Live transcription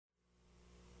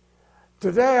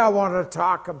Today I want to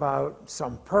talk about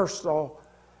some personal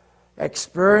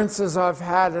experiences I've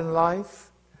had in life,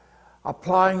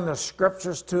 applying the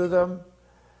scriptures to them,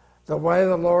 the way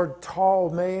the Lord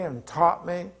told me and taught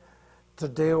me to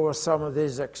deal with some of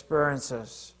these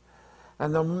experiences.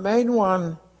 And the main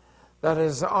one that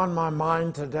is on my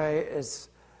mind today is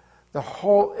the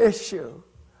whole issue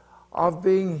of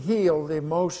being healed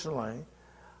emotionally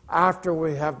after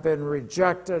we have been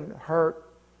rejected, hurt,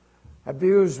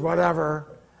 abused,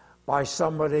 whatever, by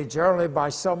somebody, generally by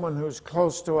someone who's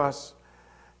close to us,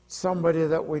 somebody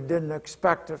that we didn't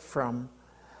expect it from.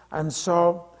 And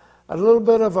so, a little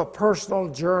bit of a personal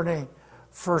journey,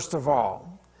 first of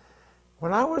all.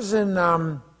 When I was in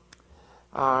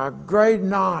grade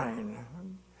 9,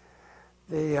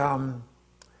 the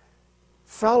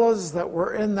fellows that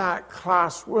were in that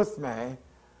class with me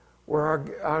were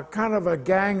a kind of a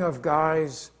gang of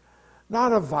guys,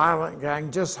 not a violent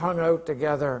gang, just hung out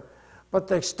together, but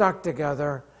they stuck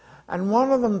together. And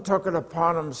one of them took it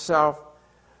upon himself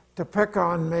to pick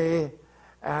on me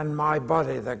and my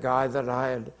buddy, the guy that I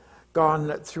had gone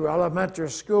through elementary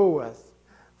school with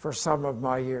for some of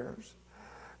my years.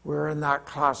 We were in that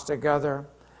class together.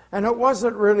 And it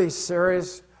wasn't really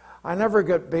serious. I never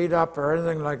get beat up or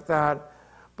anything like that.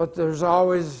 But there's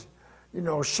always,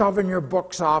 shoving your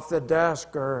books off the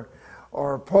desk or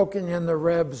poking you in the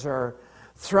ribs or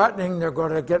threatening they're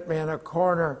going to get me in a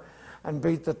corner and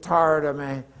beat the tar out of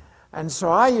me. And so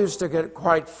I used to get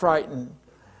quite frightened.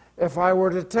 If I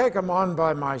were to take him on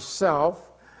by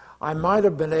myself, I might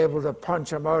have been able to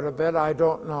punch him out a bit. I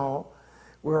don't know.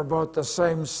 We're about the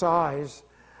same size.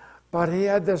 But he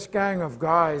had this gang of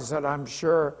guys that I'm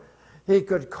sure he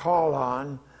could call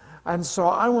on. And so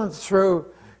I went through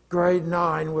grade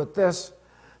 9 with this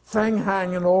thing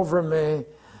hanging over me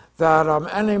that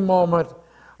any moment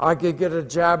I could get a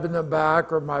jab in the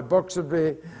back or my books would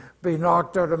be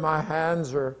knocked out of my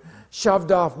hands or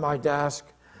shoved off my desk.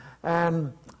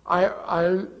 And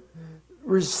I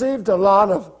received a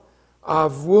lot of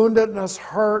woundedness,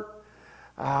 hurt,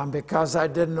 because I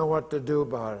didn't know what to do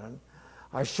about it.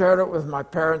 I shared it with my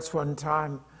parents one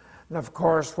time, and of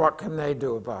course, what can they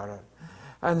do about it?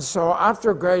 And so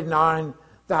after grade 9,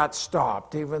 that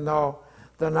stopped, even though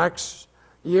the next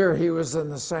year he was in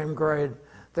the same grade.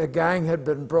 The gang had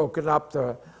been broken up.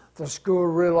 The school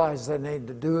realized they needed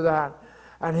to do that,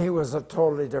 and he was a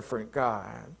totally different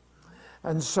guy.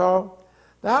 And so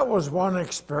that was one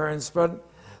experience, but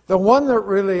the one that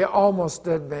really almost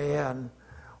did me in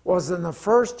was in the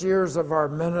first years of our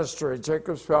ministry,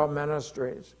 Jacobsville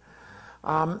Ministries.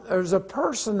 There's a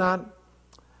person that,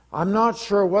 I'm not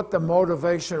sure what the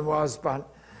motivation was, but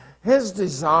his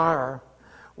desire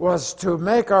was to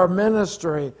make our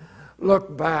ministry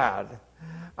look bad,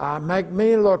 make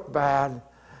me look bad,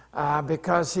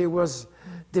 because he was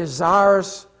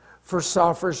desirous for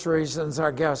selfish reasons,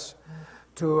 I guess,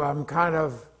 to kind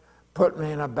of put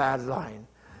me in a bad line.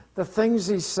 The things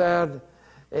he said,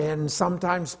 and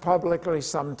sometimes publicly,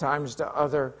 sometimes to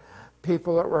other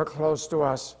people that were close to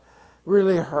us,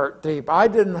 really hurt deep. I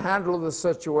didn't handle the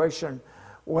situation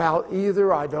well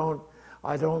either. I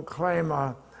don't claim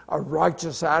a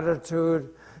righteous attitude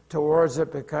towards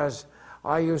it, because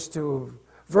I used to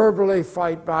verbally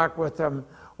fight back with him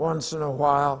once in a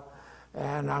while,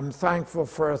 and I'm thankful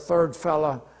for a third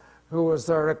fella who was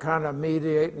there to kind of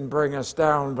mediate and bring us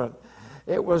down, but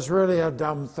it was really a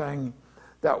dumb thing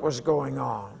that was going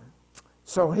on.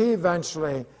 So he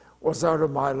eventually was out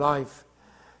of my life.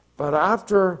 But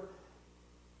after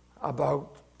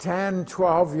about 10,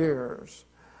 12 years,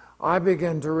 I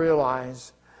began to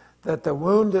realize that the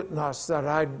woundedness that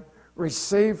I'd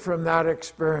received from that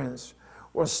experience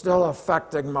was still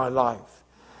affecting my life.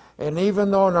 And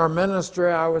even though in our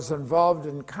ministry I was involved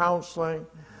in counseling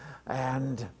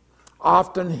and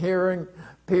often hearing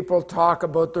people talk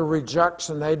about the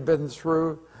rejection they'd been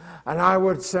through, and I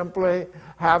would simply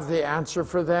have the answer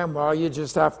for them, well, you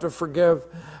just have to forgive,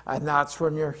 and that's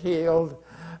when you're healed.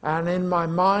 And in my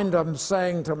mind, I'm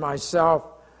saying to myself,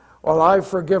 well, I've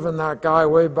forgiven that guy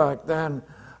way back then,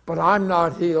 but I'm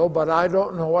not healed, but I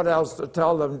don't know what else to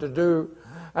tell them to do.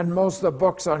 And most of the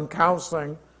books on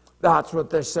counseling, that's what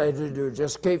they say to do,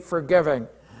 just keep forgiving.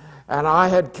 And I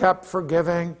had kept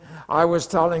forgiving. I was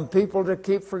telling people to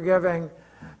keep forgiving,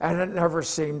 and it never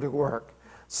seemed to work.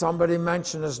 Somebody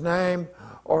mentioned his name,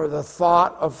 or the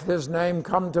thought of his name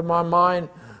come to my mind,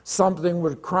 something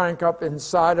would crank up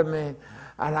inside of me,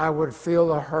 and I would feel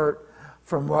the hurt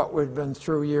from what we'd been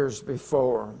through years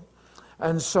before.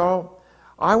 And so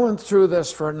I went through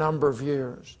this for a number of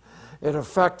years. It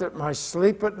affected my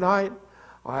sleep at night.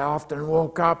 I often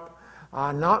woke up,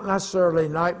 not necessarily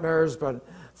nightmares, but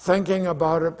thinking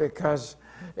about it because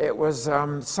it was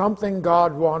something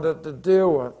God wanted to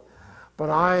deal with. But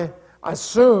I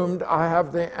assumed I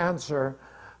have the answer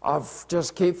of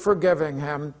just keep forgiving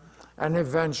him, and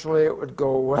eventually it would go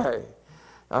away.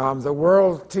 The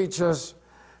world teaches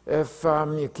if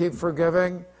you keep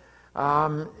forgiving,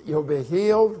 you'll be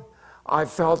healed. I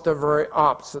felt the very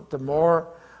opposite. The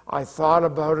more I thought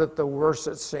about it, the worse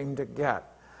it seemed to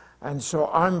get. And so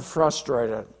I'm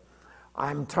frustrated.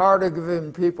 I'm tired of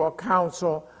giving people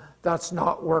counsel that's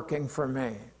not working for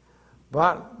me.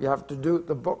 But you have to do what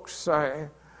the books say,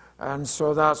 and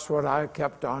so that's what I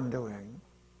kept on doing.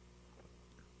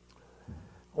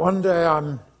 One day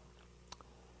I'm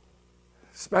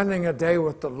spending a day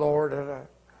with the Lord,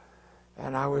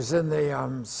 and I was in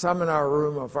the seminar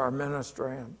room of our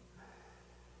ministry,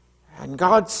 and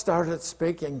God started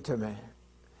speaking to me.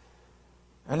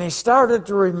 And he started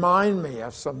to remind me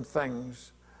of some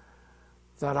things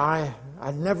that I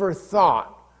never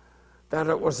thought that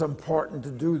it was important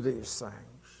to do these things.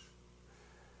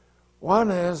 One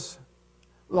is,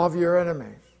 love your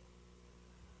enemies.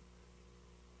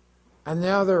 And the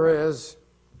other is,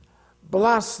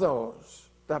 bless those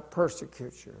that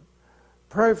persecute you.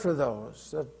 Pray for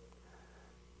those that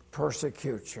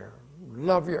persecute you.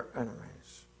 Love your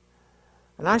enemies.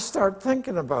 And I started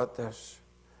thinking about this.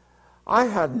 I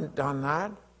hadn't done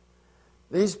that.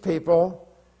 These people,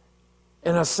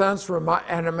 in a sense, were my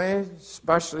enemy,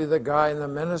 especially the guy in the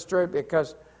ministry,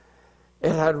 because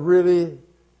it had really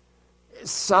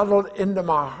settled into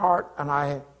my heart and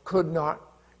I could not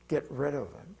get rid of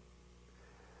it.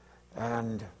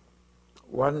 And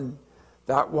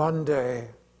that one day,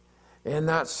 in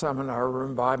that seminar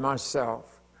room by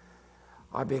myself,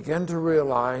 I began to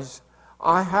realize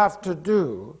I have to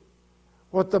do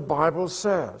what the Bible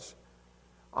says.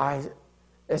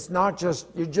 It's not just,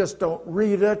 you just don't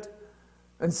read it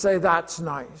and say that's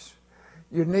nice.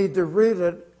 You need to read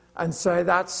it and say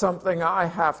that's something I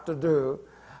have to do.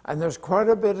 And there's quite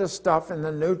a bit of stuff in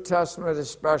the New Testament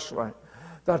especially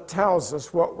that tells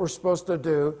us what we're supposed to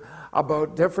do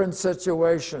about different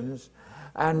situations.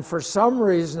 And for some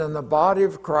reason in the body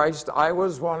of Christ, I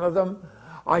was one of them.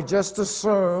 I just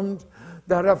assumed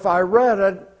that if I read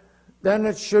it, then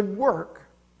it should work.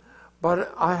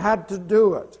 But I had to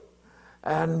do it.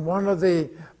 And one of the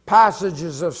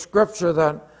passages of Scripture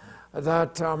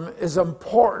that is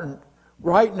important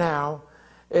right now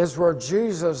is where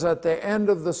Jesus, at the end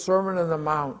of the Sermon on the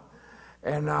Mount,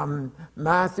 in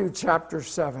Matthew chapter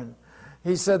 7,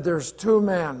 he said there's two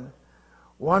men.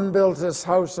 One built his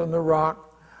house on the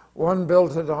rock, one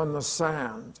built it on the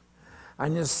sand.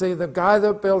 And you see, the guy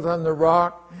that built on the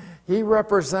rock, he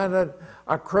represented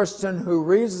a Christian who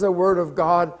reads the Word of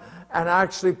God and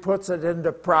actually puts it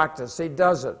into practice. He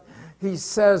does it. He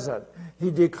says it.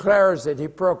 He declares it. He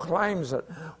proclaims it,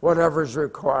 whatever's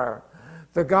required.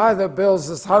 The guy that builds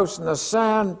his house in the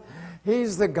sand,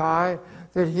 he's the guy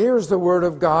that hears the Word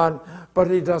of God,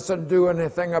 but he doesn't do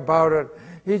anything about it.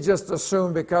 He just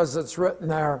assumed because it's written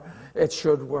there, it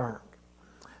should work.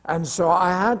 And so I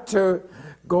had to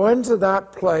go into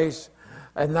that place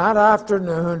and that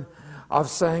afternoon of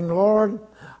saying, Lord,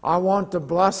 I want to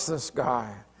bless this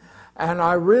guy. And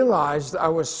I realized I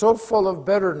was so full of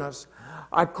bitterness,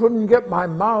 I couldn't get my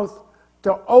mouth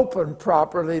to open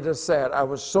properly to say it. I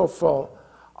was so full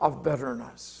of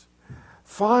bitterness.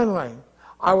 Finally,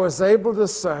 I was able to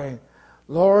say,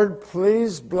 Lord,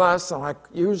 please bless, and I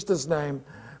used his name,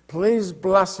 please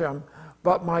bless him,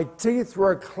 but my teeth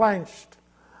were clenched.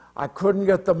 I couldn't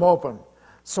get them open.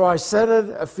 So I said it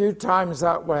a few times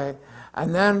that way,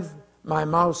 and then my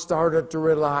mouth started to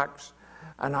relax,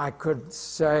 and I could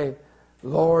say,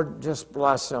 Lord, just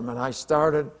bless him. And I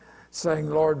started saying,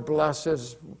 Lord, bless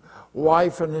his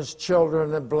wife and his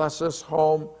children, and bless his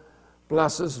home,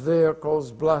 bless his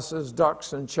vehicles, bless his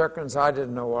ducks and chickens. I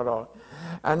didn't know what all.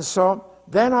 And so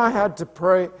then I had to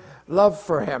pray love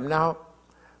for him. Now,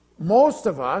 most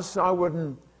of us,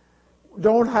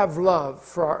 don't have love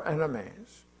for our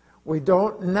enemies. We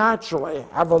don't naturally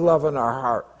have a love in our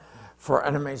heart for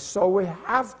enemies. So we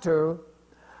have to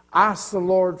ask the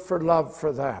Lord for love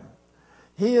for them.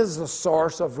 He is the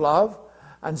source of love,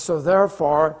 and so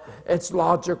therefore it's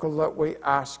logical that we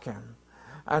ask him.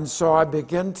 And so I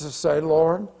begin to say,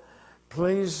 Lord,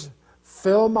 please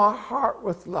fill my heart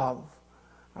with love.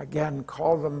 Again,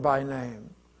 call them by name.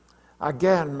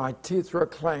 Again, my teeth were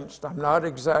clenched. I'm not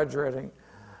exaggerating.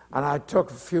 And I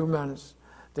took a few minutes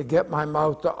to get my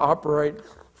mouth to operate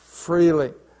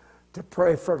freely, to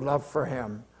pray for love for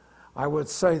him. I would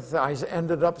say, I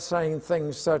ended up saying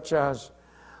things such as,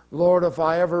 Lord, if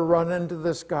I ever run into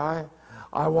this guy,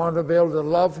 I want to be able to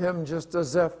love him just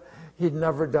as if he'd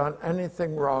never done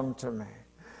anything wrong to me,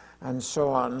 and so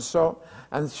on.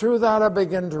 And through that I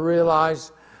began to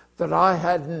realize that I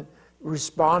hadn't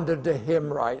responded to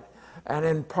him right. And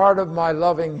in part of my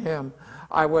loving him,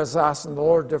 I was asking the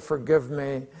Lord to forgive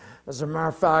me. As a matter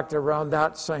of fact, around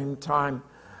that same time,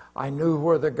 I knew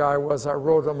where the guy was. I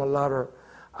wrote him a letter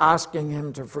asking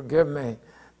him to forgive me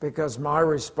because my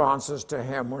responses to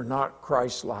him were not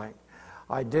Christ-like.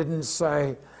 I didn't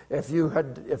say, if you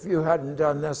hadn't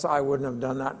done this, I wouldn't have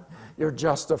done that. You're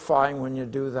justifying when you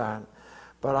do that.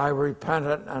 But I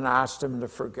repented and asked him to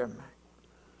forgive me.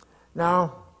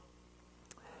 Now,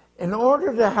 in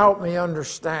order to help me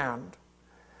understand,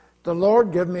 the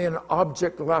Lord gave me an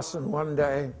object lesson one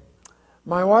day.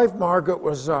 My wife Margaret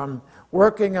was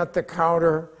working at the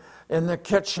counter in the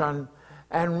kitchen,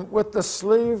 and with the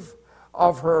sleeve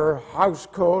of her house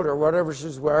coat or whatever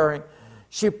she's wearing,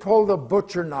 she pulled a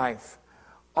butcher knife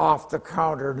off the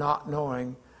counter, not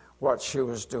knowing what she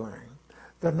was doing.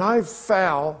 The knife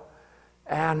fell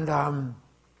and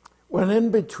went in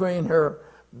between her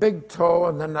big toe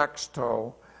and the next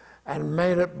toe and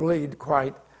made it bleed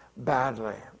quite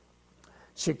badly.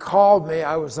 She called me.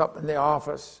 I was up in the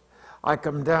office. I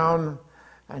come down,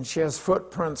 and she has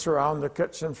footprints around the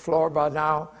kitchen floor by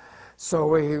now. So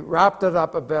we wrapped it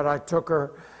up a bit. I took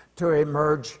her to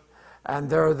Emerge, and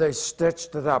there they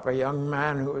stitched it up. A young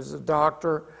man who was a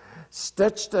doctor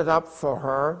stitched it up for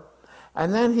her.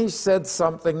 And then he said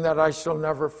something that I shall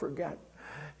never forget.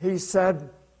 He said,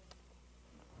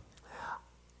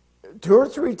 2 or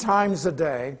 3 times a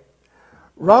day,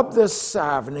 rub this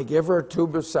salve, and he gave her a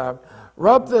tube of salve,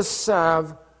 rub this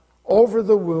salve over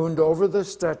the wound, over the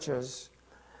stitches.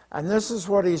 And this is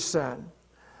what he said.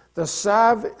 The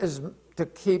salve is to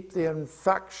keep the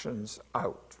infections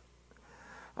out.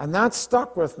 And that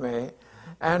stuck with me.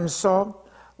 And so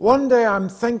one day I'm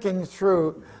thinking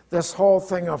through this whole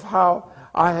thing of how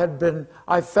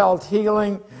I felt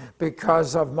healing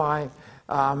because of my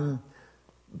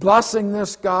blessing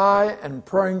this guy and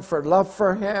praying for love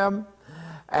for him.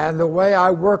 And the way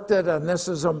I worked it, and this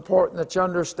is important that you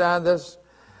understand this,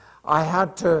 I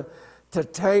had to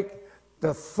take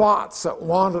the thoughts that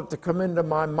wanted to come into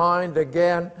my mind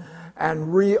again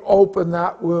and reopen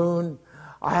that wound.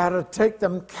 I had to take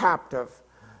them captive.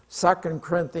 2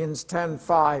 Corinthians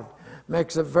 10:5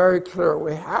 makes it very clear.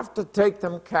 We have to take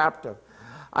them captive.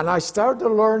 And I started to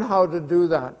learn how to do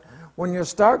that. When you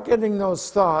start getting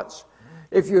those thoughts,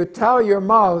 if you tell your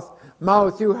mouth,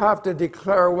 you have to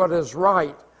declare what is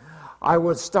right. I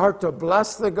would start to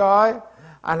bless the guy,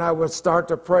 and I would start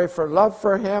to pray for love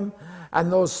for him,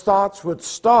 and those thoughts would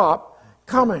stop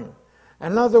coming.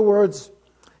 In other words,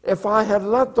 if I had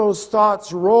let those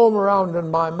thoughts roam around in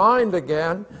my mind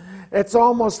again, it's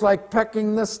almost like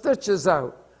pecking the stitches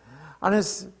out. And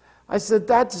I said,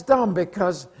 that's dumb,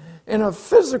 because in a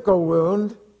physical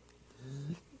wound,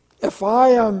 if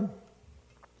I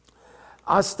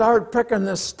start picking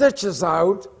the stitches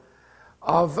out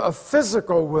of a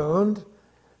physical wound,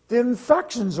 the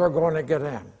infections are going to get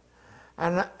in.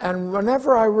 And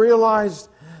whenever I realized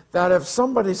that if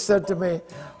somebody said to me,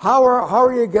 how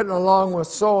are you getting along with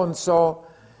so-and-so?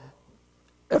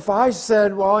 If I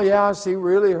said, well, yes, he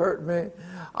really hurt me,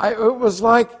 it was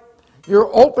like you're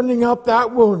opening up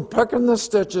that wound, picking the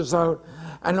stitches out,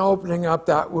 and opening up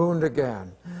that wound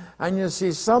again. And you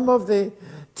see, some of the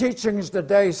teachings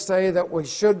today say that we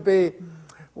should be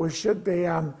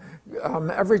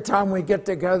every time we get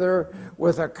together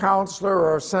with a counselor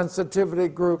or a sensitivity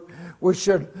group, we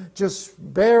should just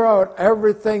bear out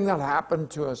everything that happened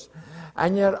to us.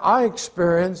 And yet I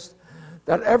experienced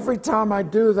that every time I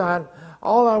do that,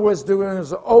 all I was doing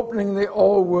is opening the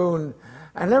old wound.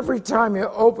 And every time you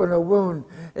open a wound,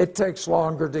 it takes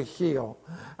longer to heal.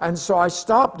 And so I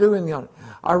stopped doing it.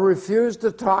 I refused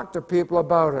to talk to people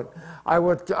about it.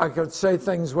 I could say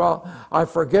things, well,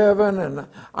 I've forgiven, and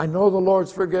I know the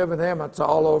Lord's forgiven him, it's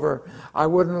all over. I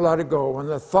wouldn't let it go. When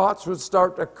the thoughts would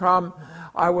start to come,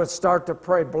 I would start to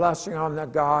pray blessing on the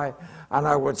guy, and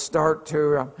I would start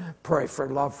to pray for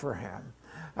love for him.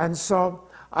 And so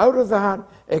out of that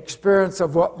experience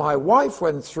of what my wife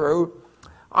went through,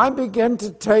 I began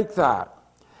to take that,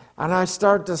 and I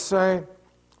start to say,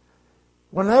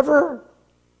 whenever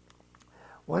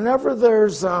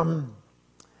there's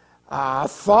a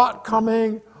thought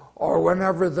coming, or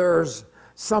whenever there's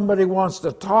somebody wants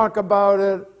to talk about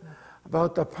it,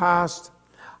 about the past,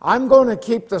 I'm going to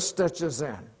keep the stitches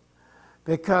in.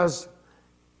 Because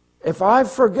if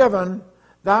I've forgiven,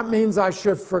 that means I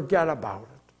should forget about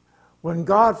it. When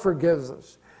God forgives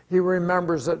us, he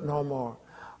remembers it no more.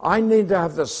 I need to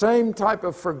have the same type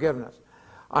of forgiveness.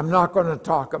 I'm not going to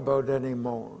talk about it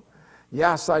anymore.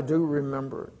 Yes, I do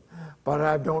remember it. but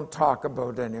I don't talk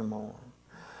about anymore.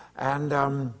 And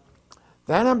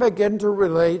then I begin to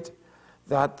relate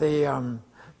that the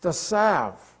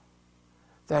salve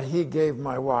that he gave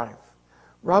my wife,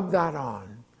 rub that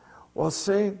on. Well,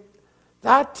 see,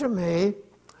 that to me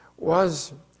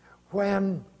was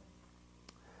when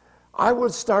I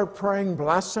would start praying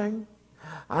blessing,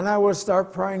 and I would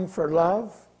start praying for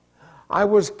love. I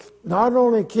was not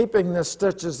only keeping the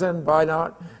stitches in by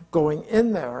not going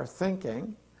in there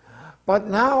thinking, but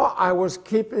now I was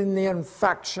keeping the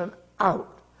infection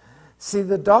out. See,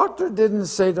 the doctor didn't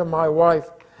say to my wife,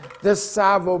 this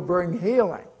salve will bring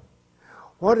healing.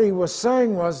 What he was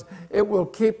saying was, it will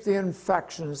keep the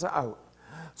infections out.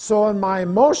 So in my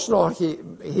emotional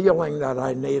healing that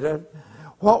I needed,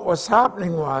 what was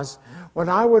happening was, when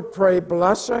I would pray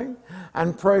blessing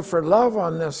and pray for love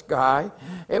on this guy,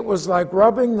 it was like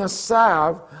rubbing the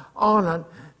salve on it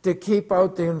to keep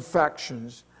out the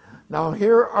infections. Now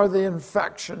here are the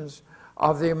infections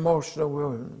of the emotional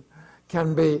wound.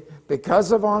 Can be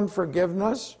because of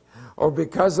unforgiveness, or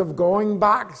because of going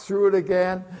back through it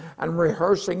again and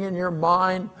rehearsing in your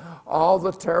mind all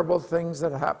the terrible things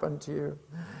that happened to you.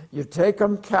 You take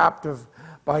them captive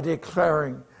by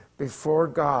declaring before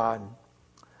God,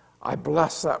 I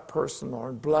bless that person,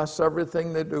 Lord. Bless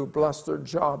everything they do. Bless their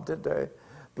job today.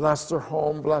 Bless their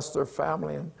home. Bless their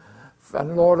family.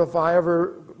 And Lord, if I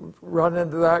ever run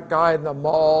into that guy in the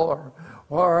mall or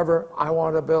wherever, I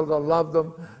want to be able to love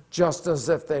them just as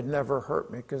if they'd never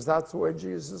hurt me, because that's the way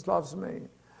Jesus loves me.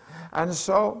 And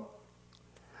so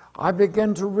I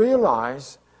begin to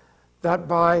realize that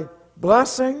by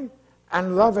blessing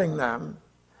and loving them,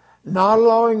 not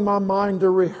allowing my mind to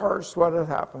rehearse what had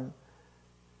happened,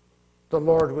 the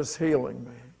Lord was healing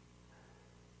me.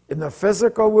 In the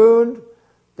physical wound,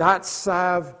 that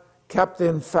salve kept the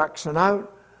infection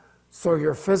out so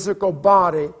your physical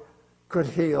body could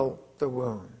heal the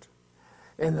wound.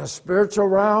 In the spiritual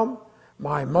realm,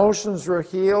 my emotions were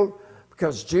healed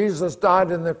because Jesus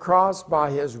died on the cross.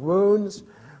 By his wounds,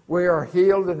 we are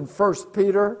healed in 1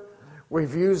 Peter.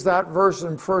 We've used that verse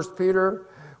in 1 Peter,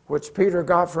 which Peter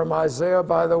got from Isaiah,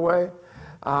 by the way.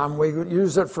 We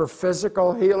use it for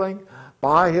physical healing.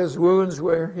 By his wounds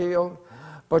we're healed.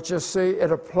 But you see,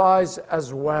 it applies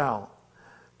as well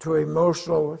to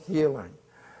emotional healing.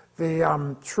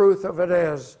 The truth of it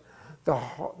is,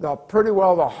 pretty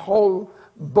well the whole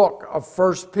book of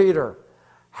 1 Peter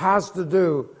has to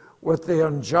do with the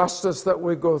injustice that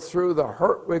we go through, the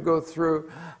hurt we go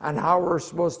through, and how we're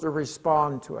supposed to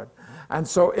respond to it. And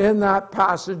so in that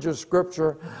passage of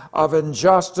Scripture of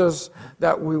injustice,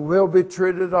 that we will be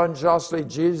treated unjustly,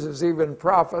 Jesus even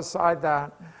prophesied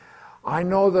that. I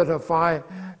know that if I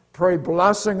pray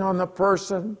blessing on the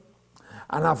person,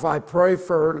 and if I pray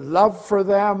for love for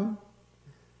them,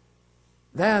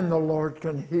 then the Lord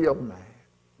can heal me.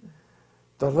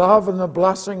 The love and the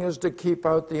blessing is to keep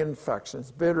out the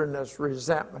infections, bitterness,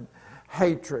 resentment,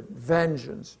 hatred,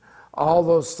 vengeance, all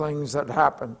those things that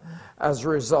happen as a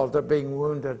result of being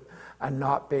wounded and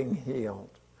not being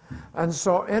healed. And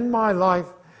so in my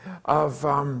life of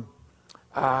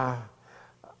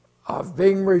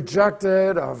being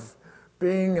rejected, of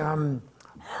being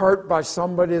hurt by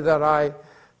somebody that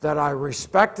I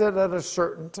respected at a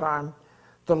certain time,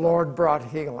 the Lord brought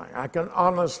healing. I can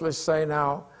honestly say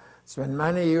now, it's been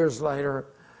many years later,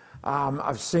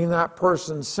 I've seen that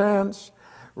person since,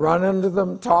 run into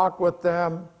them, talk with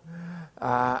them,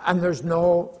 and there's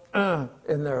no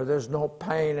in there, there's no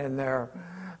pain in there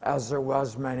as there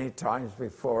was many times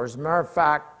before. As a matter of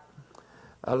fact,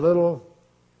 a little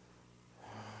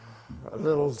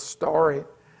story.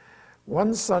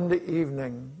 One Sunday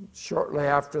evening, shortly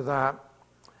after that,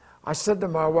 I said to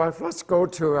my wife, let's go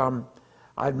to,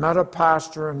 I'd met a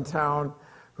pastor in town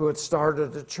who had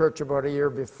started a church about a year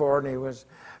before, and he was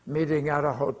meeting at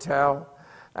a hotel.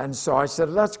 And so I said,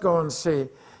 let's go and see.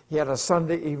 He had a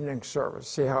Sunday evening service,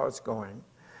 see how it's going.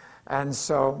 And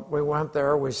so we went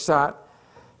there. We sat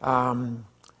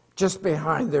just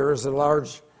behind. There was a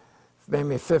large,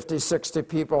 maybe 50, 60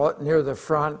 people near the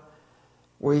front.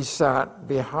 We sat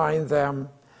behind them,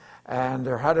 and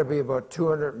there had to be about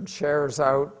 200 chairs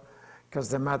out because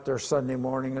they met their Sunday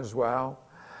morning as well.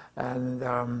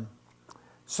 And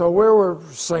so we were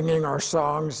singing our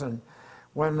songs, and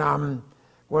when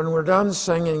we're done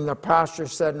singing, the pastor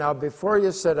said, now before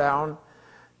you sit down,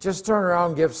 just turn around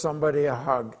and give somebody a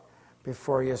hug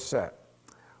before you sit.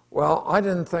 Well, I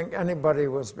didn't think anybody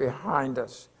was behind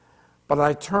us, but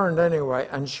I turned anyway,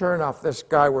 and sure enough, this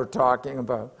guy we're talking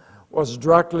about was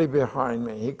directly behind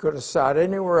me. He could have sat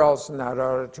anywhere else in that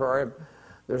auditorium.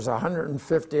 There's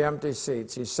 150 empty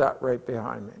seats. He sat right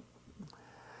behind me.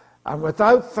 And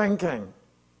without thinking,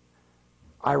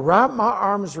 I wrapped my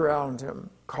arms around him,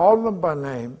 called him by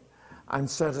name, and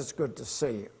said, "It's good to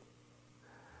see you."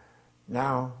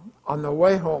 Now, on the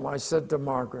way home, I said to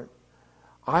Margaret,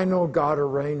 I know God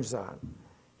arranged that.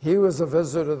 He was a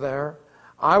visitor there.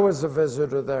 I was a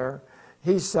visitor there.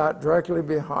 He sat directly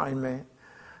behind me.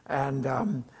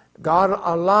 And God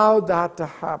allowed that to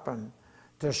happen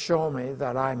to show me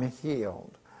that I'm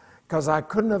healed. Because I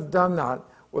couldn't have done that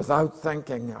without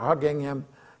thinking, hugging him,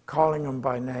 calling him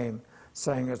by name,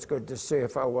 saying it's good to see you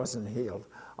if I wasn't healed.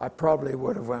 I probably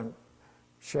would have went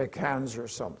shake hands or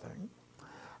something.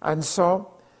 And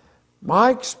so my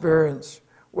experience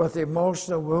with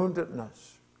emotional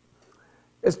woundedness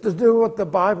is to do what the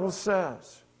Bible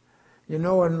says. You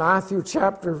know, in Matthew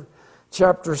chapter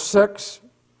 6,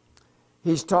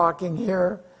 he's talking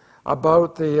here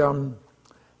about the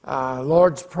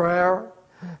Lord's Prayer,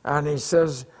 and he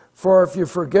says, "For if you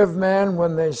forgive men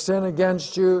when they sin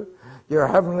against you, your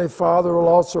heavenly Father will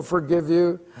also forgive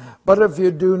you. But if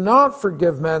you do not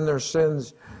forgive men their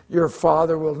sins, your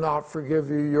Father will not forgive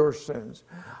you your sins."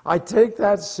 I take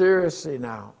that seriously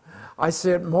now. I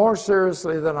see it more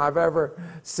seriously than I've ever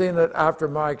seen it after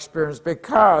my experience,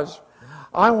 because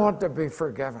I want to be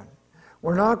forgiven.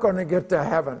 We're not going to get to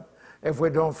heaven if we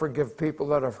don't forgive people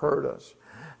that have hurt us.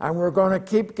 And we're going to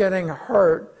keep getting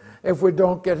hurt if we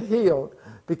don't get healed,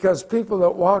 because people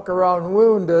that walk around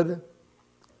wounded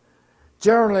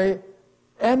generally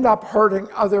end up hurting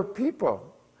other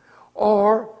people,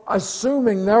 or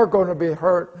assuming they're going to be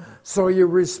hurt, so you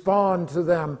respond to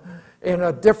them in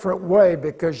a different way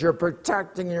because you're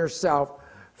protecting yourself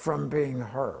from being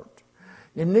hurt.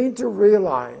 You need to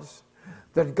realize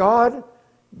that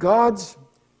God's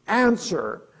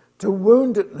answer to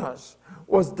woundedness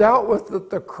was dealt with at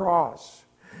the cross.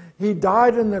 He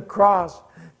died on the cross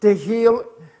to heal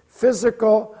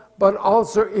physical but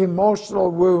also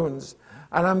emotional wounds.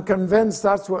 And I'm convinced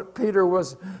that's what Peter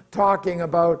was talking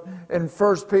about in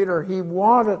 1 Peter. He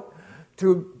wanted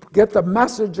to get the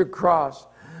message across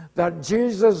that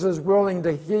Jesus is willing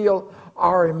to heal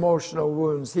our emotional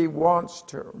wounds. He wants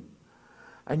to.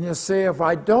 And you see, if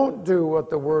I don't do what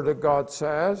the Word of God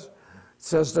says, it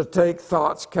says to take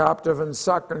thoughts captive in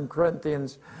 2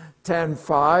 Corinthians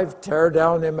 10:5, tear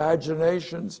down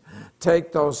imaginations,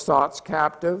 take those thoughts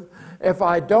captive. If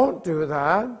I don't do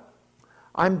that,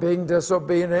 I'm being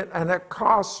disobedient, and it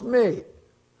costs me.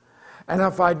 And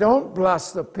if I don't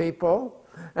bless the people,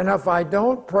 and if I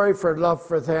don't pray for love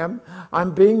for them,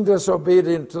 I'm being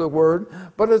disobedient to the Word,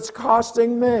 but it's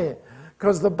costing me.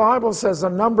 Because the Bible says a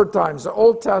number of times, the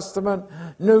Old Testament,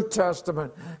 New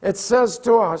Testament, it says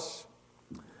to us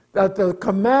that the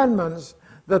commandments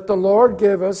that the Lord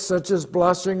gave us, such as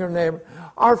blessing your neighbor,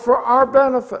 are for our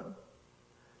benefit.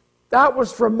 That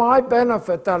was for my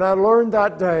benefit that I learned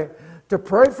that day, to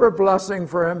pray for blessing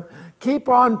for him, keep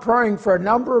on praying for a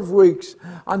number of weeks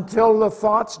until the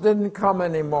thoughts didn't come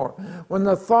anymore. When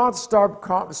the thoughts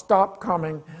stop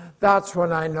coming, that's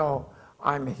when I know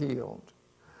I'm healed.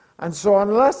 And so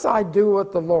unless I do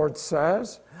what the Lord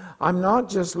says, I'm not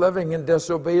just living in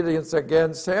disobedience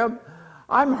against him,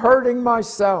 I'm hurting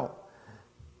myself.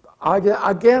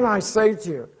 Again, I say to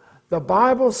you, the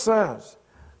Bible says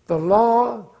the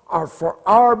law are for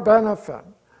our benefit.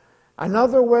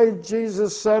 Another way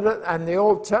Jesus said it, and the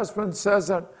Old Testament says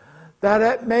it, that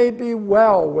it may be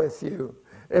well with you.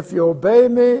 If you obey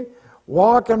me,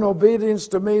 walk in obedience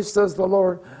to me, says the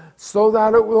Lord, so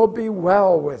that it will be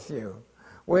well with you.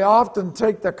 We often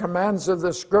take the commands of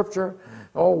the Scripture,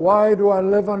 oh, why do I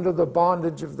live under the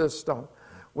bondage of this stuff?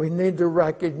 We need to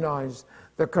recognize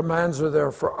the commands are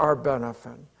there for our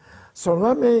benefit. So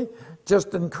let me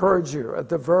just encourage you at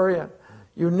the very end.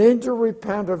 You need to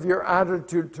repent of your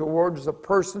attitude towards the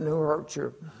person who hurt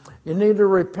you. You need to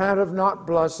repent of not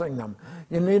blessing them.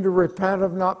 You need to repent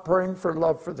of not praying for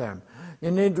love for them.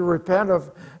 You need to repent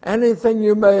of anything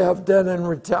you may have done in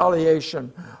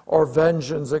retaliation or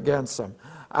vengeance against them.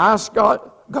 Ask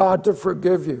God to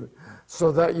forgive you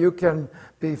so that you can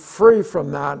be free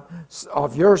from that,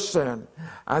 of your sin.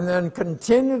 And then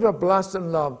continue to bless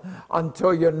and love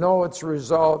until you know it's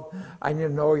resolved and you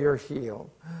know you're healed.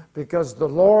 Because the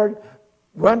Lord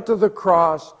went to the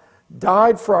cross,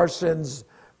 died for our sins,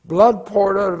 blood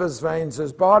poured out of his veins,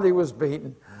 his body was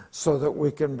beaten so that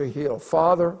we can be healed.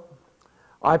 Father,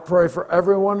 I pray for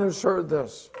everyone who's heard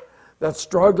this, that's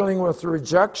struggling with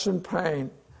rejection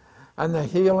pain and the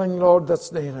healing, Lord,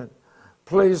 that's needed.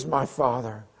 Please, my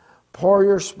Father, pour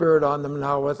your Spirit on them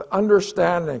now with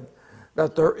understanding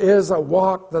that there is a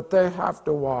walk that they have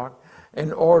to walk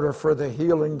in order for the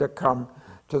healing to come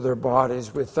to their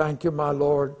bodies. We thank you, my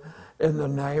Lord, in the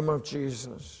name of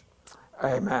Jesus.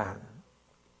 Amen.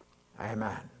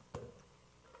 Amen.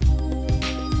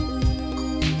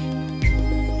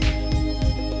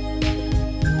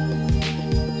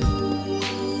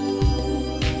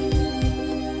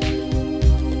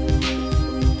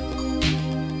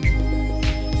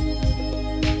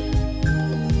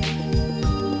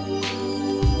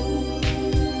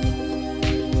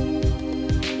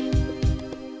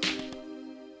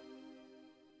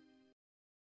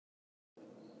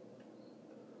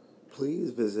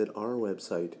 please visit our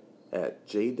website at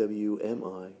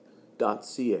jwmi.ca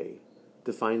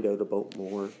to find out about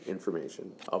more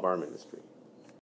information of our ministry.